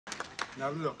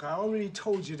Now, look, I already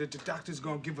told you that the doctor's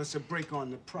gonna give us a break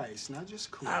on the price. Now, just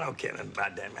cool. I don't care nothing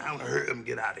about that, man. I want to hurry up and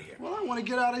get out of here. Well, I want to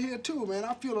get out of here, too, man.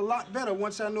 I feel a lot better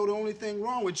once I know the only thing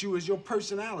wrong with you is your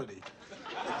personality.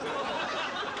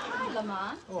 Hi,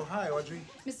 Lamont. Oh, hi, Audrey.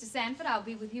 Mr. Sanford, I'll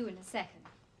be with you in a second.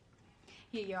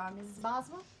 Here you are, Mrs.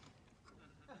 Boswell.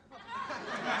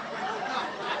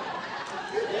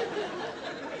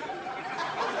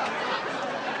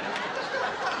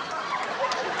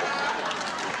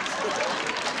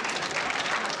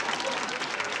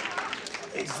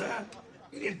 Hey, son,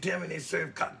 you didn't tell me they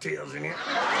serve cocktails in here. Mr.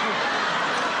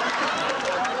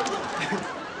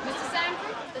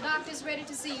 Sanford, the doctor's ready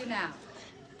to see you now.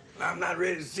 I'm not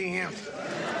ready to see him.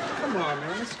 Come on,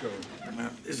 man, let's go. Now,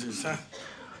 listen,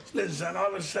 son, all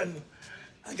of a sudden,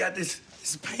 I got this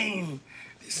pain,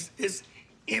 this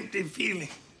empty feeling.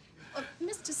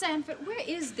 Mr. Sanford, where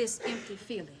is this empty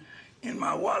feeling? In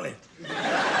my wallet.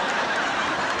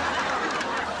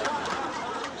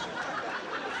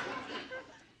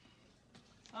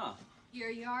 Ah. Here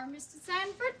you are, Mr.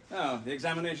 Sanford. Oh, the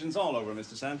examination's all over,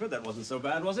 Mr. Sanford. That wasn't so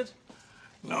bad, was it?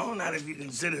 No, not if you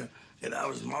consider that I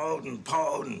was mauled and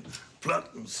pawed and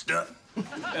plucked and stuck.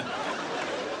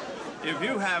 If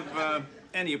you have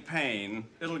any pain,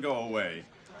 it'll go away.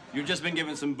 You've just been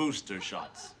given some booster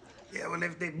shots. Yeah, well,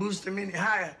 if they boost them any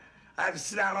higher, I have to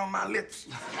sit down on my lips.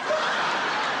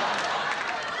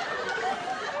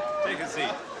 Take a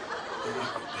seat.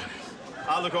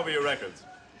 I'll look over your records.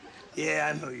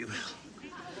 Yeah, I know you will.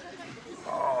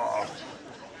 Oh.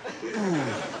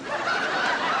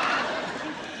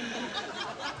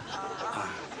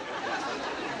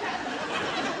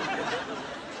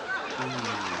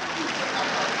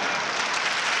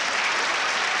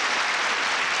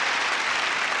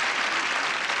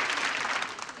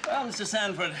 Well, Mr.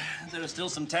 Sanford, there are still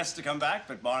some tests to come back,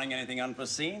 but barring anything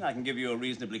unforeseen, I can give you a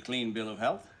reasonably clean bill of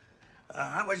health.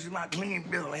 How much is my clean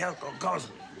bill of health gonna cost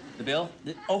me? The bill?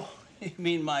 Oh, you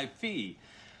mean my fee?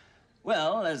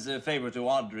 Well, as a favor to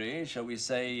Audrey, shall we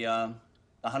say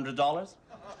 $100?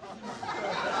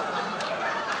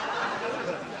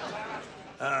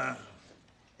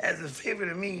 As a favor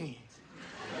to me,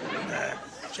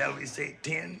 shall we say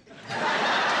 10?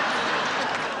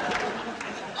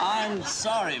 I'm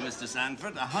sorry, Mr.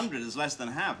 Sanford. 100 is less than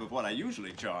half of what I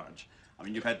usually charge. I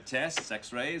mean, you've had tests,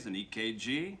 X-rays, and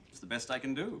EKG. It's the best I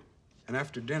can do. And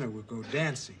after dinner, we'll go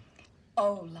dancing.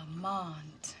 Oh,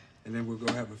 Lamont. And then we'll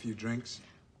go have a few drinks.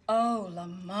 Oh,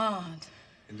 Lamont.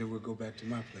 And then we'll go back to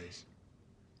my place.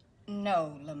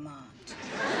 No, Lamont.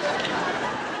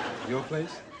 Your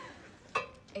place?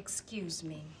 Excuse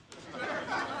me.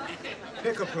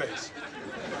 Pick a place.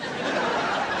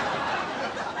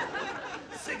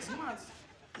 6 months? Is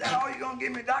that all you're gonna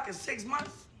give me, Doc, is 6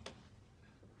 months?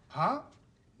 Huh?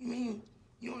 You mean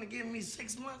you only give me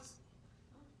 6 months?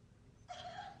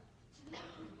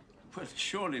 But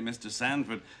surely, Mr.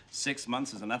 Sanford, 6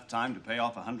 months is enough time to pay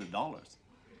off $100.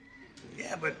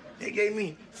 Yeah, but they gave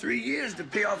me 3 years to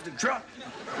pay off the truck.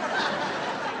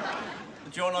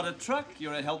 But you're not a truck.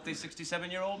 You're a healthy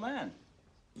 67-year-old man.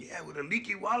 Yeah, with a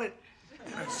leaky wallet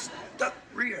and a stuck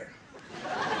rear.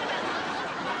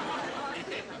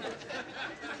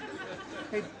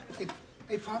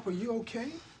 Hey, Papa, you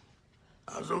okay?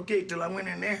 I was okay till I went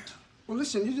in there. Well,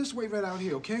 listen, you just wait right out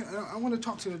here, okay? I want to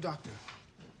talk to the doctor.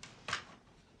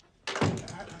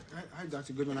 Hi,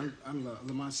 Dr. Goodman. I'm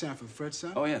Lamont Sanford, Fred's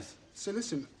son. Oh, yes. Say,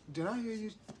 listen, did I hear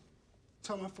you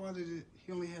tell my father that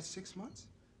he only had 6 months?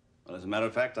 Well, as a matter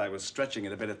of fact, I was stretching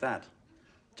it a bit at that.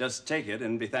 Just take it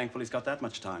and be thankful he's got that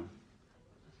much time.